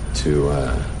to,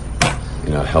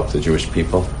 help the Jewish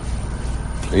people.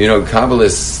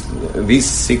 Kabbalists, these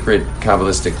secret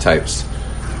Kabbalistic types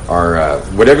are,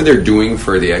 whatever they're doing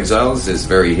for the exiles is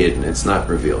very hidden. It's not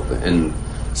revealed. And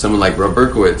someone like Rob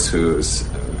Berkowitz, who's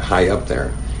high up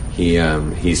there,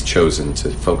 he's chosen to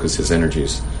focus his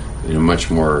energies in a much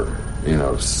more,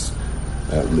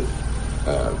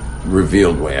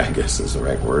 revealed way, I guess is the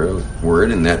right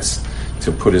word, and that's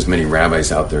to put as many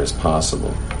rabbis out there as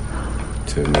possible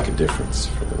to make a difference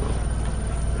for the world.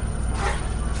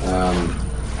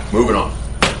 Moving on.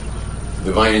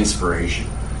 Divine inspiration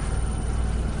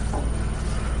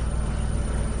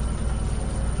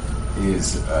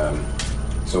is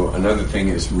so another thing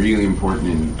is really important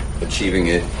in achieving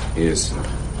it is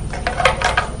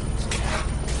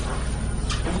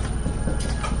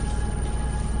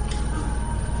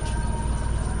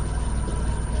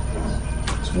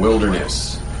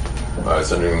wilderness.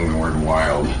 It's under the word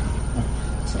wild.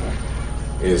 So,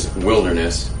 is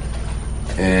wilderness,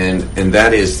 and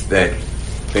that is that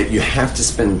you have to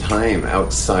spend time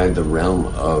outside the realm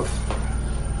of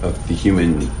the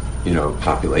human,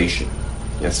 population.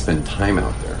 You have to spend time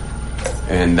out there,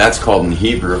 and that's called in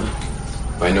Hebrew,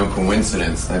 by no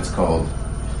coincidence, that's called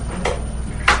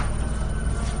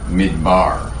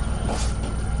midbar,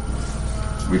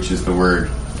 which is the word.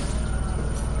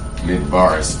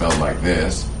 Midbar is spelled like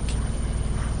this.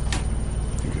 I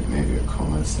think it may be a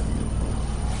colon.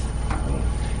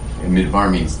 And midbar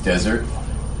means desert.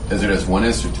 Desert has one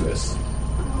S or two S?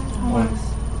 One.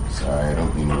 Sorry, I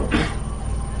don't mean to.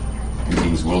 It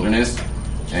means wilderness,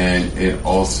 and it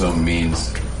also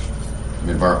means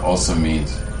midbar also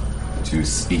means to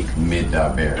speak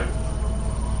midaber.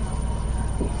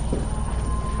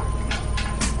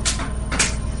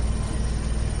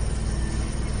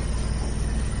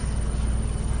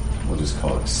 Just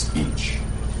call it speech.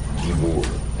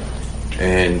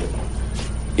 And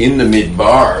in the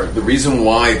midbar, the reason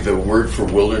why the word for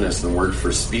wilderness and the word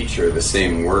for speech are the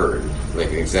same word,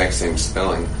 like the exact same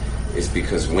spelling, is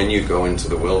because when you go into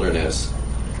the wilderness,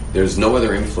 there's no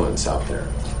other influence out there.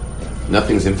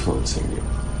 Nothing's influencing you.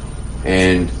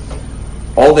 And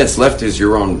all that's left is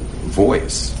your own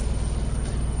voice.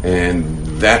 And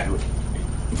that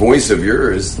voice of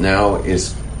yours now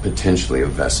is potentially a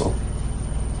vessel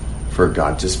for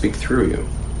God to speak through you.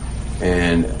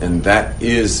 And that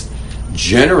is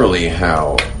generally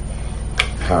how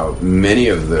many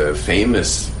of the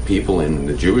famous people in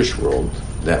the Jewish world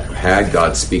that had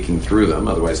God speaking through them,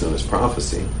 otherwise known as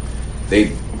prophecy,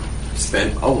 they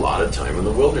spent a lot of time in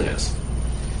the wilderness.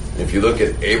 And if you look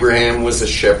at Abraham was a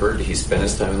shepherd, he spent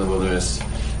his time in the wilderness.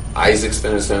 Isaac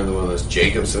spent his time in the wilderness.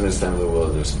 Jacob spent his time in the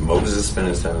wilderness. Moses spent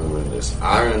his time in the wilderness.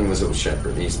 Aaron was a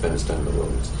shepherd. He spent his time in the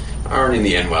wilderness. Aaron, in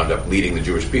the end, wound up leading the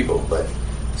Jewish people, but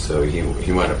so he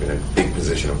wound up in a big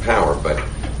position of power.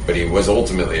 But he was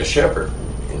ultimately a shepherd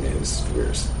in his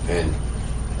years. And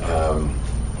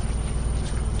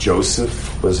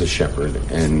Joseph was a shepherd,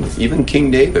 and even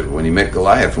King David, when he met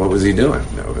Goliath, what was he doing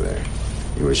over there?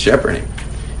 He was shepherding.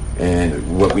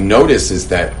 And what we notice is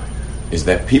that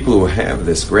people who have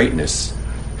this greatness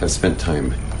have spent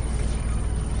time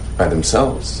by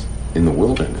themselves in the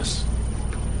wilderness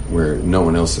where no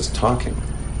one else is talking.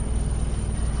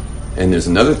 And there's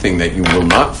another thing that you will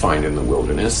not find in the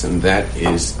wilderness, and that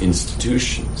is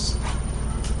institutions.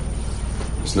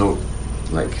 There's no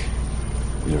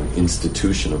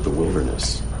institution of the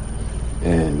wilderness.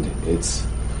 And it's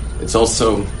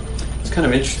kind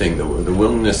of interesting. The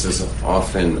wilderness is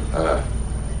often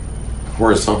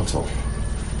horizontal,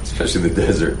 especially the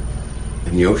desert.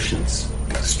 and the ocean's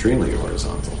extremely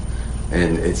horizontal,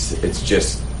 and it's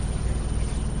just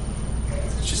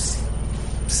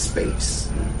space.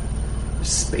 There's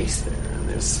space there, and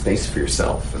there's space for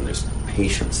yourself, and there's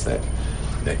patience that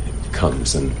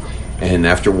comes, and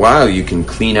after a while you can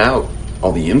clean out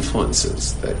all the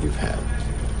influences that you've had.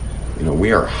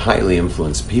 We are highly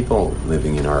influenced people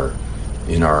living in our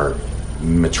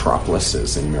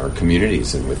metropolises, in our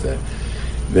communities, and with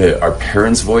our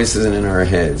parents' voices in our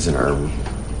heads, and our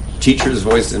teachers'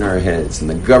 voices in our heads, and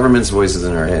the government's voices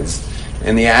in our heads,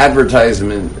 and the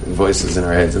advertisement voices in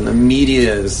our heads, and the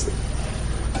media's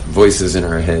voices in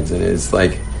our heads. And it's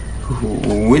like,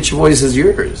 which voice is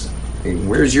yours?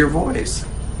 Where's your voice?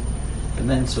 The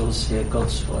mentors hear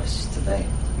God's voice today.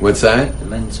 What's that? The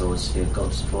mentors hear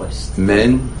God's voice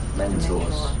today.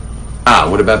 Mentors.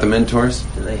 What about the mentors?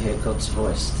 Do they hear God's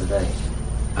voice today?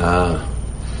 I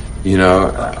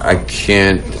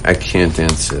can't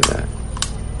answer that.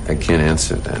 I can't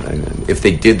answer that. If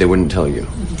they did, they wouldn't tell you.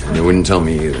 And they wouldn't tell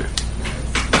me either.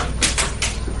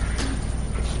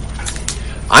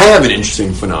 I have an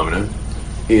interesting phenomenon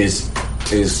is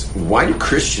why do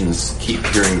Christians keep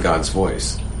hearing God's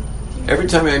voice? Every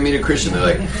time I meet a Christian,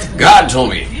 they're like, God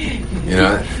told me,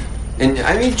 And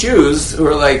I meet Jews who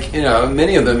are like,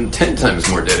 many of them 10 times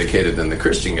more dedicated than the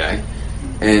Christian guy.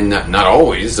 And not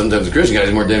always. Sometimes the Christian guy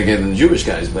is more dedicated than the Jewish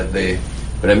guys. But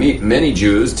I meet many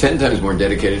Jews 10 times more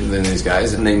dedicated than these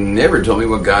guys, and they never told me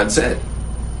what God said.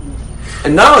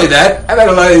 And not only that, I've had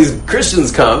a lot of these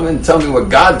Christians come and tell me what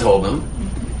God told them.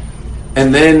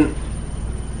 And then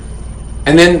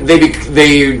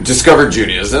they discover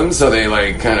Judaism, so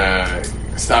they kind of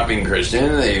stop being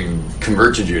Christian, they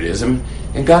convert to Judaism,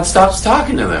 and God stops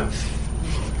talking to them.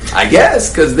 I guess,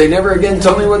 because they never again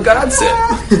told me what God said.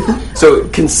 So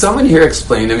can someone here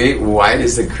explain to me why it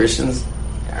is that Christians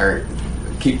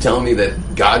keep telling me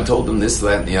that God told them this,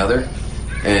 that, and the other,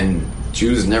 and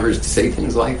Jews never say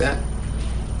things like that?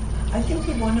 I think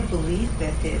they want to believe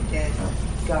that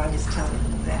God is telling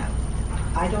them that.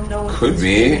 I don't know if Could it's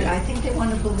be. true. I think they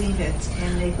want to believe it,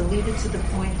 and they believe it to the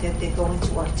point that they're going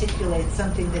to articulate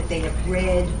something that they have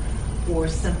read or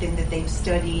something that they've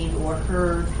studied or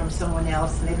heard from someone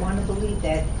else, and they want to believe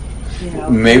that,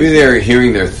 Maybe they're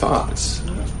hearing their thoughts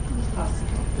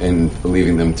possible. and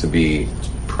believing them to be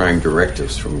prime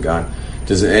directives from God.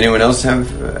 Does anyone else have,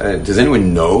 does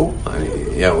anyone know? What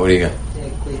do you got? They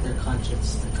equate their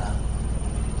conscience to God.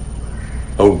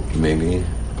 Oh, maybe.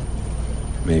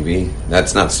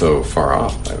 That's not so far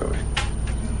off, by the way.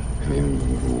 I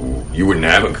mean, you wouldn't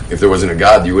have if there wasn't a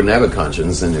God, you wouldn't have a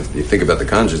conscience. And if you think about the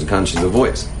conscience is a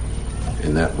voice,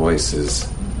 and that voice is,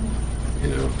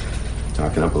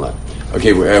 talking up a lot.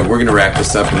 Okay, we're going to wrap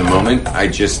this up in a moment.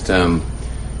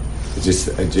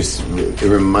 It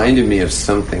reminded me of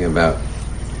something about.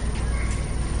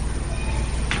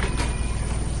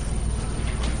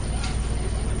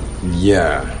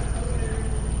 Yeah.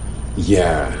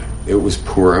 It was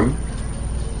Purim.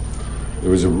 There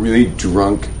was a really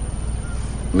drunk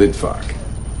Litvak,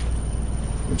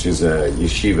 which is a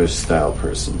yeshiva-style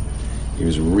person. He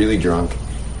was really drunk,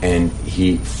 and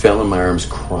he fell in my arms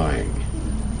crying.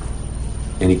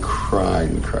 And he cried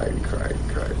and cried and cried and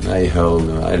cried. And I held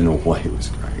him. I didn't know why he was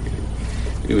crying.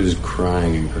 He was just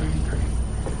crying and crying and crying.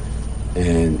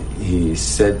 And he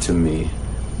said to me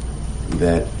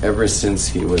that ever since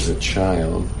he was a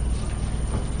child,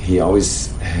 he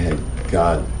always had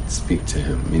God speak to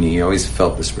him. I mean, he always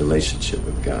felt this relationship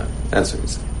with God. That's what he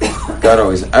said.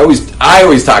 I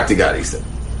always talk to God, he said.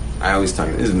 I always talk.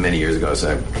 This is many years ago,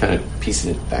 so I'm kind of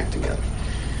piecing it back together.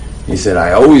 He said,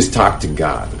 I always talk to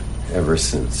God ever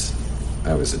since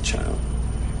I was a child.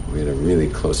 We had a really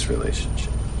close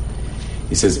relationship.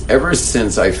 He says, ever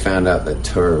since I found out that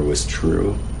Torah was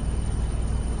true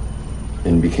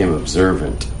and became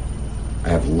observant, I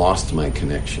have lost my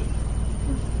connection.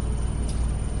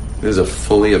 There's a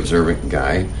fully observant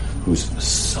guy who's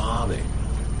sobbing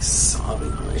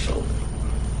on my shoulder.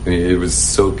 I mean, it was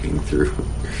soaking through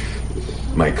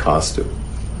my costume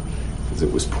because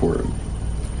it was Purim,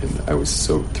 and I was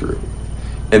soaked through.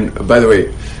 And by the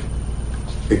way,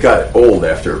 it got old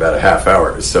after about a half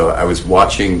hour, so I was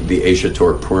watching the Aisha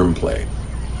Tor Purim play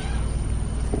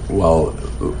while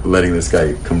letting this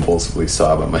guy convulsively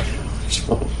sob on my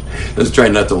shoulder. I was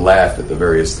trying not to laugh at the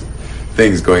various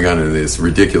things going on in this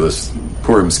ridiculous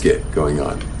Purim skit going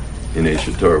on in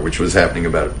Aisha Tor, which was happening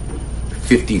about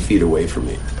 50 feet away from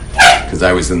me, because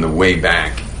I was in the way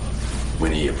back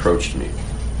when he approached me.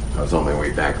 I was on my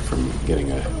way back from getting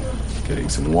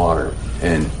some water,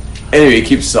 and anyway, he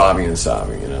keeps sobbing,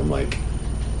 and I'm like,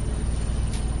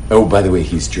 oh, by the way,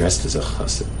 he's dressed as a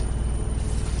chassid.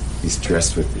 He's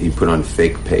dressed with, he put on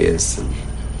fake payas, and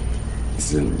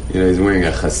he's wearing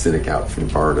a Hasidic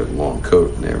outfit, borrowed a long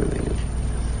coat and everything.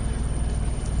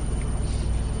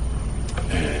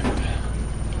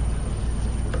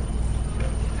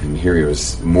 And here he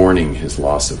was mourning his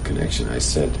loss of connection. I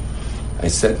said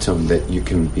to him that you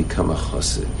can become a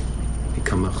chassid.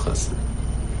 Become a chassid.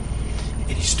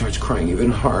 And he starts crying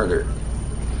even harder.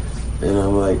 And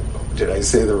I'm like, did I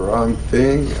say the wrong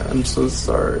thing? I'm so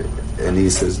sorry. And he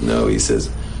says, no. He says,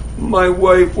 my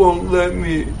wife won't let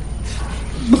me.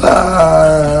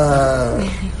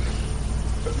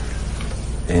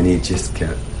 And he just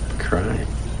kept crying.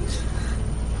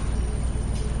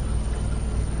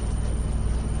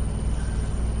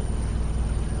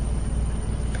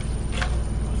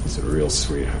 He's a real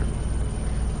sweetheart.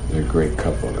 They're a great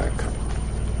couple, that couple.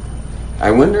 I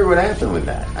wonder what happened with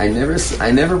that. I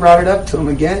never brought it up to him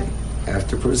again.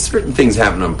 After certain things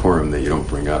happen on Purim that you don't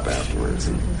bring up afterwards,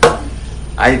 and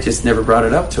I just never brought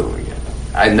it up to him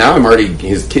again. Now I'm already.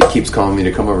 His kid keeps calling me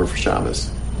to come over for Shabbos,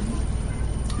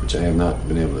 which I have not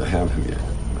been able to have him yet,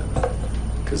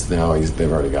 because now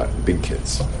they've already got big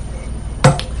kids.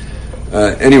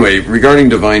 Anyway, regarding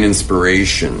divine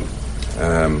inspiration,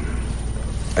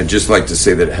 I'd just like to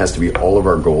say that it has to be all of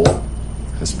our goal.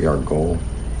 It has to be our goal.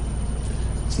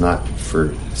 It's not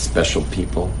for special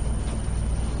people.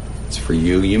 It's for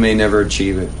you. You may never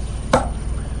achieve it,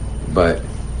 but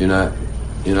you're not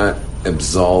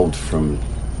absolved from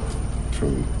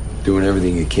doing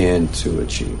everything you can to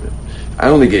achieve it. I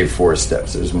only gave 4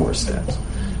 steps. There's more steps,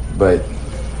 but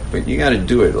you got to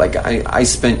do it. Like I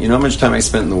spent. You know how much time I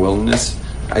spent in the wilderness?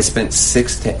 I spent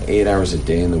 6 to 8 hours a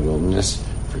day in the wilderness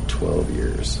for 12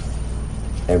 years,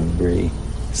 every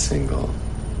single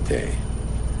day.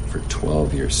 For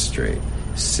 12 years straight,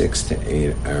 6 to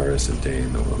 8 hours a day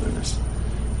in the wilderness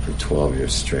for 12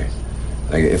 years straight.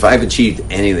 Like, if I've achieved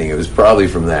anything, it was probably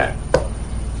from that.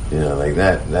 You know, like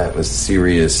that was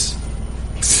serious.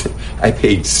 I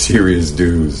paid serious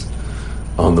dues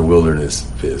on the wilderness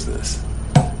business.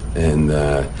 And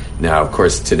now, of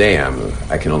course, today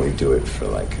I can only do it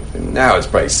for now it's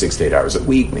probably 6 to 8 hours a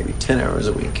week, maybe 10 hours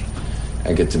a week.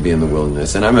 I get to be in the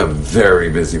wilderness, and I'm a very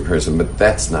busy person, but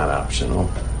that's not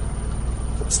optional.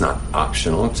 It's not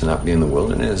optional to not be in the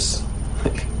wilderness.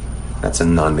 That's a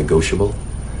non-negotiable.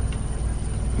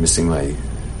 Missing my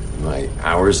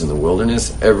hours in the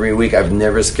wilderness every week. I've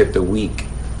never skipped a week.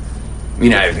 I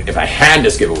mean, if I had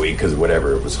to skip a week because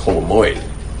whatever, it was Chol Moed.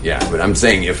 Yeah, but I'm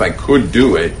saying if I could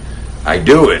do it, I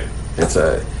do it. It's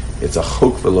a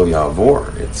chok v'lo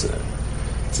yavor.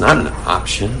 It's not an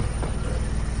option.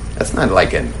 That's not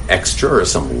like an extra or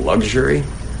some luxury.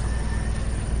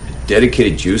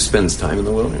 Dedicated Jew spends time in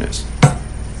the wilderness.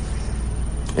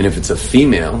 And if it's a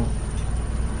female,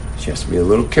 she has to be a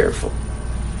little careful.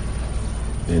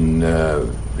 And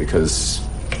because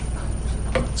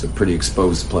it's a pretty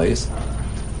exposed place.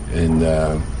 And,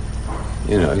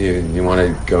 you want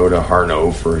to go to Har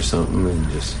Nof or something and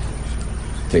just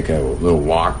take a little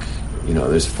walk. You know,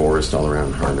 there's forest all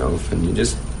around Har Nof, and you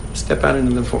just step out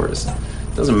into the forest.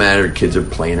 It doesn't matter, kids are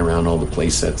playing around all the play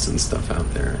sets and stuff out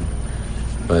there.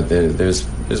 But there's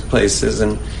places,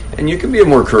 and you can be a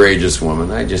more courageous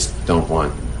woman. I don't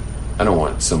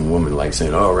want some woman like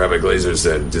saying, "Oh, Rabbi Glazer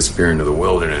said disappear into the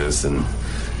wilderness and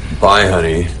bye,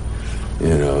 honey,"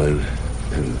 and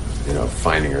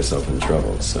finding herself in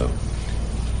trouble. So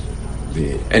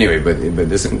but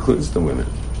this includes the women.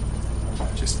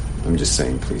 I'm just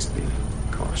saying, please be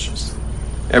cautious.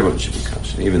 Everyone should be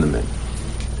cautious, even the men.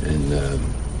 And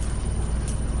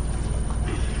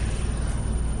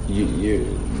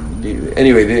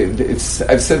anyway,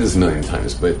 I've said this a million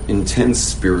times, but intense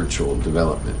spiritual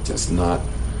development it's not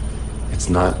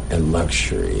a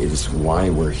luxury. It is why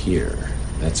we're here.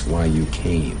 That's why you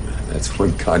came. That's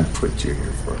what God put you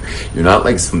here for. You're not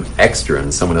like some extra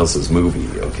in someone else's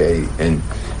movie, okay? And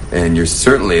you're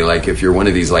certainly like, if you're one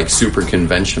of these like super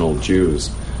conventional Jews,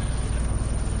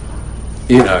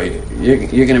 you're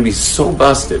going to be so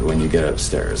busted when you get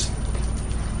upstairs.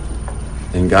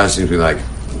 And God's going to be like,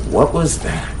 what was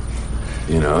that?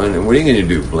 And what are you going to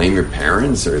do? Blame your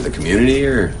parents or the community,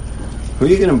 or who are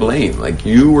you going to blame? Like,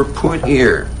 you were put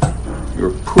here. You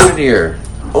were put here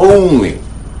only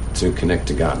to connect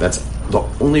to God. That's the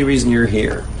only reason you're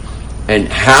here. And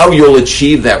how you'll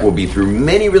achieve that will be through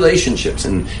many relationships,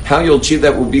 and how you'll achieve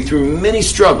that will be through many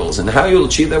struggles, and how you'll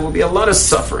achieve that will be a lot of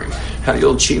suffering. How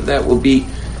you'll achieve that will be,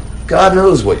 God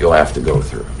knows what you'll have to go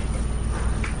through.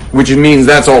 Which means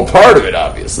that's all part of it,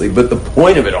 obviously, but the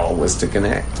point of it all was to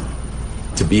connect,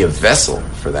 to be a vessel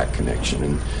for that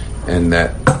connection, and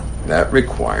that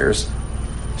requires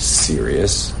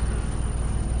serious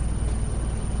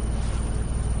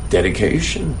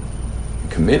dedication,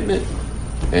 commitment,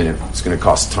 and it's going to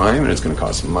cost time, and it's going to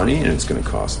cost money, and it's going to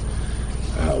cost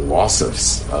loss of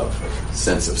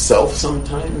sense of self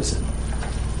sometimes.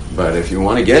 But if you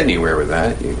want to get anywhere with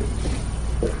that,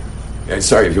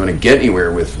 if you want to get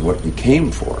anywhere with what you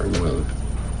came for, well,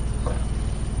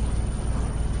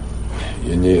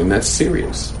 and that's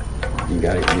serious. You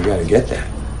got to get that.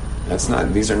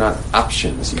 These are not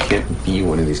options. You can't be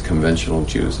one of these conventional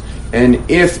Jews. And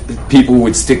if people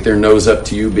would stick their nose up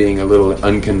to you being a little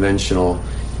unconventional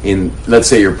in, let's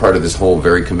say you're part of this whole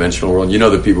very conventional world,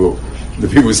 the people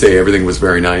who say everything was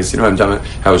very nice, I'm talking about,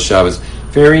 how was Shabbos?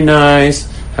 Very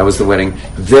nice. How was the wedding?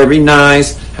 Very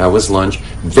nice. How was lunch?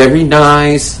 Very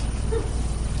nice.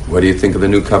 What do you think of the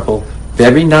new couple?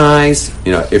 Very nice.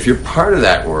 If you're part of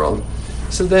that world,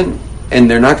 so then, and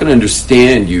they're not going to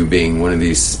understand you being one of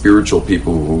these spiritual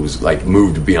people who's like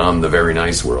moved beyond the very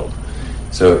nice world.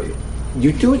 So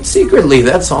you do it secretly,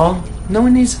 that's all. No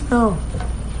one needs to know.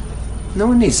 No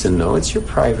one needs to know. It's your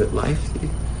private life. You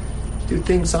do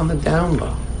things on the down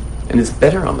low. And it's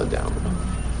better on the down low.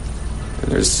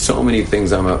 And there's so many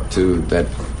things I'm up to that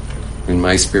in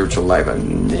my spiritual life I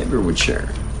never would share.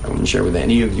 I wouldn't share with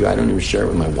any of you. I don't even share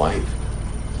with my wife.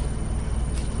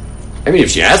 I mean, if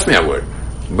she asked me, I would.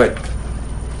 But,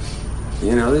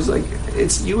 there's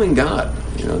it's you and God.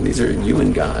 These are you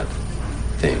and God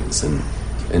things.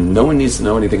 And no one needs to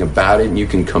know anything about it. And you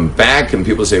can come back and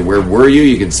people say, where were you?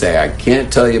 You can say, I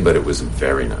can't tell you, but it was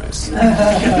very nice.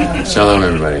 Shalom,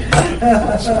 everybody.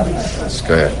 Just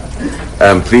go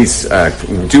ahead. Please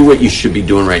do what you should be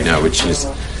doing right now, which is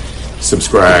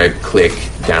subscribe, click,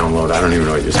 download. I don't even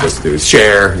know what you're supposed to do.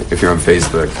 Share if you're on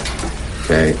Facebook.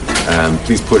 Okay.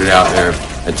 Please put it out there.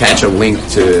 Attach a link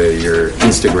to your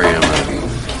Instagram.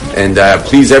 And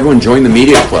please, everyone, join the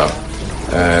Media Club.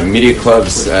 Media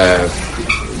Club's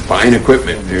buying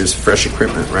equipment. There's fresh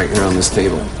equipment right here on this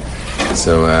table.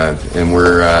 So, and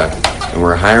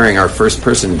we're hiring our first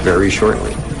person very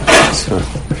shortly. So,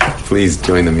 please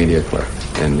join the Media Club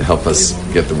and help us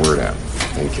get the word out.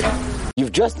 Thank you.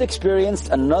 You've just experienced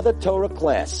another Torah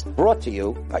class brought to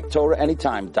you by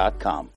TorahAnytime.com.